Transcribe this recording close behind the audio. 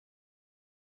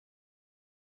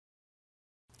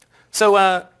So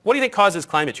what do you think causes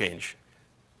climate change?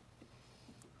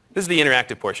 This is the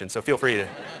interactive portion, so feel free to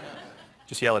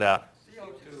just yell it out.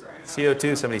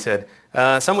 CO2, somebody said.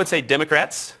 Some would say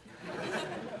Democrats.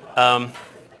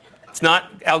 It's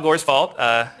not Al Gore's fault,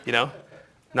 you know.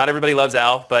 Not everybody loves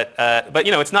Al, but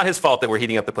you know, it's not his fault that we're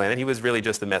heating up the planet. He was really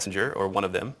just the messenger, or one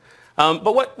of them.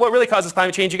 But what really causes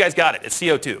climate change, you guys got it, it's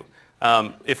CO2.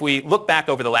 If we look back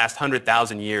over the last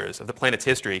 100,000 years of the planet's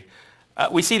history,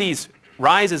 we see these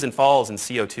rises and falls in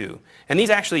CO2. And these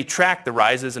actually track the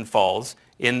rises and falls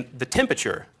in the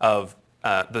temperature of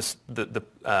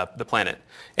the planet.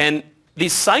 And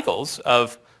these cycles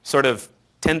of sort of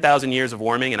 10,000 years of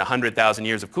warming and 100,000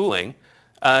 years of cooling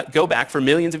go back for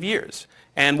millions of years.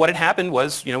 And what had happened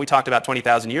was, you know, we talked about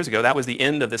 20,000 years ago, that was the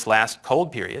end of this last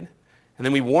cold period. And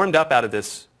then we warmed up out of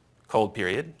this cold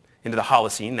period into the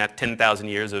Holocene, that 10,000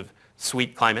 years of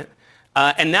sweet climate.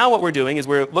 And now what we're doing is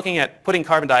we're looking at putting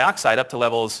carbon dioxide up to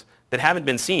levels that haven't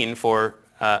been seen for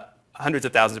hundreds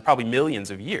of thousands, probably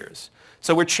millions of years.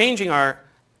 So we're changing our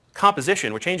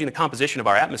composition. We're changing the composition of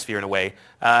our atmosphere in a way.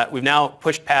 We've now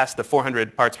pushed past the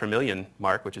 400 parts per million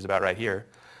mark, which is about right here.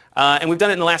 And we've done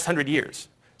it in the last 100 years.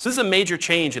 So this is a major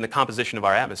change in the composition of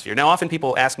our atmosphere. Now, often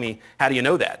people ask me, how do you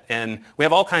know that? And we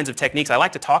have all kinds of techniques. I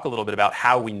like to talk a little bit about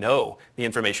how we know the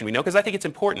information we know, because I think it's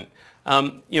important. You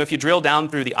know, if you drill down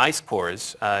through the ice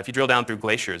cores, if you drill down through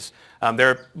glaciers, there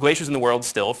are glaciers in the world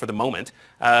still, for the moment,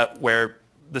 where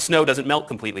the snow doesn't melt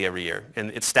completely every year,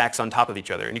 and it stacks on top of each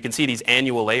other. And you can see these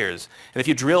annual layers. And if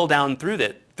you drill down through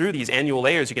these annual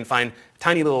layers, you can find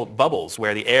tiny little bubbles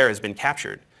where the air has been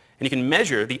captured. And you can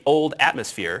measure the old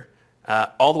atmosphere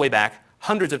all the way back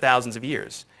hundreds of thousands of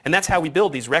years. And that's how we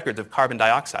build these records of carbon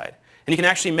dioxide. And you can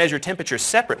actually measure temperature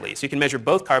separately. So you can measure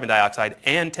both carbon dioxide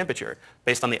and temperature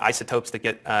based on the isotopes that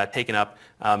get taken up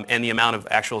and the amount of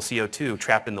actual CO2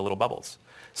 trapped in the little bubbles.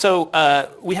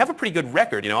 So we have a pretty good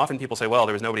record. You know, often people say, well,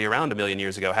 there was nobody around a million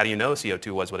years ago. How do you know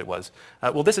CO2 was what it was?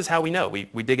 Well, this is how we know.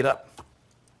 We dig it up.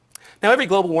 Now, every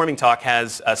global warming talk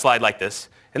has a slide like this,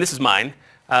 and this is mine.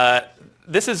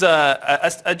 This is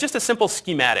just a simple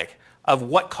schematic of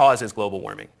what causes global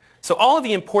warming. So all of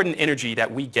the important energy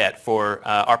that we get for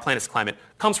our planet's climate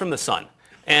comes from the sun.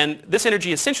 And this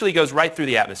energy essentially goes right through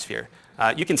the atmosphere.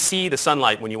 You can see the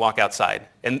sunlight when you walk outside,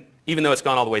 and even though it's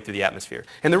gone all the way through the atmosphere.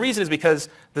 And the reason is because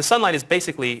the sunlight is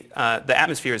basically, the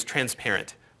atmosphere is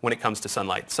transparent when it comes to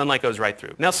sunlight. Sunlight goes right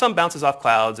through. Now, some bounces off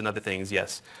clouds and other things,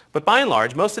 yes. But by and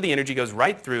large, most of the energy goes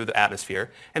right through the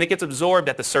atmosphere, and it gets absorbed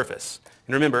at the surface.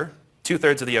 And remember,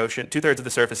 two-thirds of the ocean, two-thirds of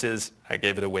the surface is, I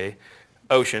gave it away,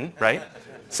 ocean, right?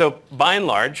 So by and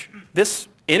large, this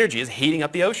energy is heating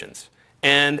up the oceans.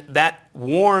 And that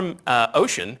warm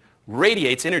ocean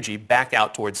radiates energy back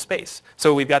out towards space.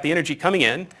 So we've got the energy coming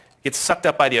in, gets sucked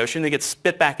up by the ocean, and gets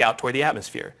spit back out toward the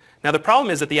atmosphere. Now the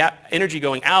problem is that the energy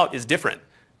going out is different.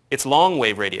 It's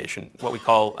long-wave radiation, what we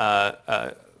call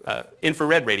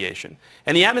infrared radiation.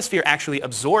 And the atmosphere actually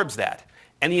absorbs that.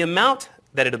 And the amount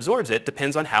that it absorbs it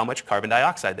depends on how much carbon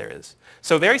dioxide there is.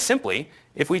 So very simply,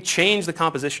 if we change the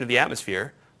composition of the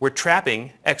atmosphere, we're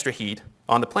trapping extra heat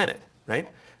on the planet, right?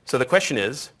 So the question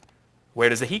is, where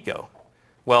does the heat go?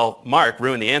 Well, Mark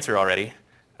ruined the answer already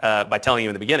by telling you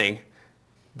in the beginning,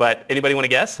 but anybody want to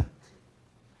guess?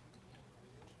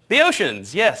 The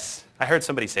oceans, yes. I heard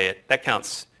somebody say it. That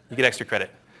counts. You get extra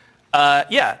credit.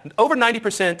 Yeah, over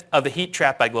 90% of the heat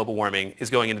trapped by global warming is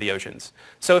going into the oceans.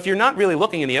 So if you're not really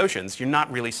looking in the oceans, you're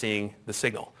not really seeing the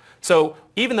signal. So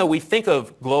even though we think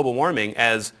of global warming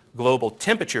as global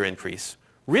temperature increase,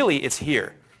 really it's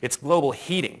here. It's global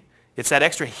heating. It's that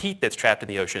extra heat that's trapped in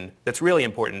the ocean that's really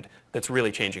important, that's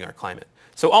really changing our climate.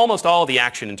 So almost all the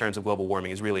action in terms of global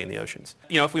warming is really in the oceans.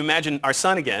 You know, if we imagine our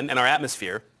sun again and our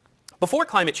atmosphere, before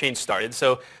climate change started,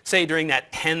 so say during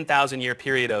that 10,000 year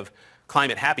period of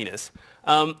climate happiness,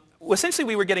 essentially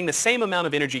we were getting the same amount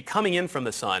of energy coming in from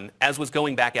the sun as was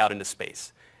going back out into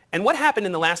space. And what happened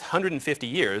in the last 150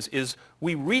 years is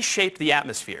we reshaped the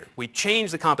atmosphere. We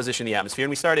changed the composition of the atmosphere, and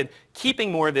we started keeping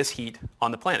more of this heat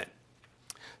on the planet.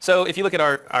 So if you look at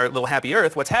our little happy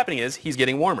Earth, what's happening is he's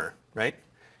getting warmer, right?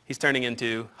 He's turning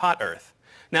into hot Earth.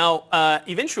 Now,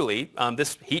 eventually,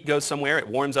 this heat goes somewhere. It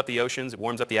warms up the oceans. It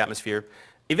warms up the atmosphere.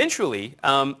 Eventually,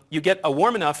 you get a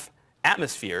warm enough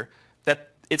atmosphere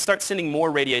that it starts sending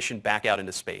more radiation back out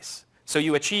into space. So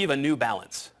you achieve a new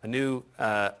balance, a new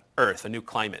Earth, a new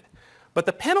climate. But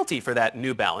the penalty for that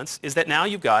new balance is that now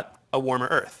you've got a warmer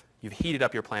Earth. You've heated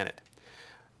up your planet.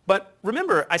 But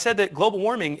remember, I said that global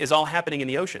warming is all happening in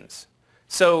the oceans.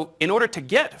 So in order to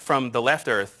get from the left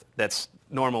Earth that's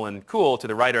normal and cool to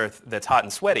the right Earth that's hot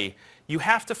and sweaty, you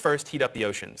have to first heat up the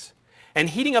oceans. And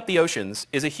heating up the oceans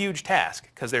is a huge task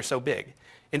because they're so big.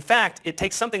 In fact, it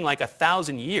takes something like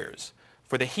 1,000 years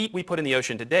for the heat we put in the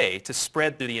ocean today to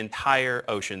spread through the entire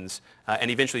oceans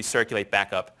and eventually circulate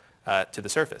back up to the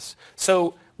surface.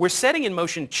 So we're setting in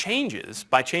motion changes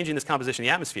by changing this composition of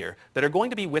the atmosphere that are going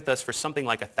to be with us for something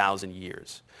like 1,000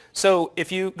 years. So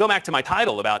if you go back to my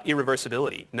title about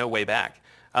irreversibility, no way back,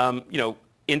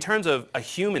 in terms of a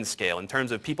human scale, in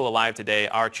terms of people alive today,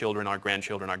 our children, our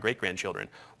grandchildren, our great-grandchildren,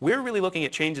 we're really looking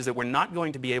at changes that we're not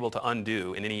going to be able to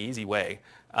undo in any easy way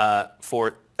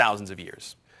for thousands of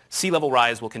years. Sea level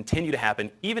rise will continue to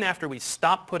happen even after we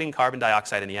stop putting carbon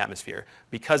dioxide in the atmosphere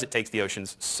because it takes the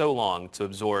oceans so long to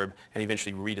absorb and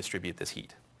eventually redistribute this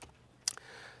heat.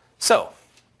 So,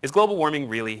 is global warming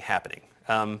really happening?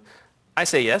 I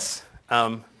say yes.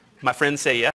 My friends say yes.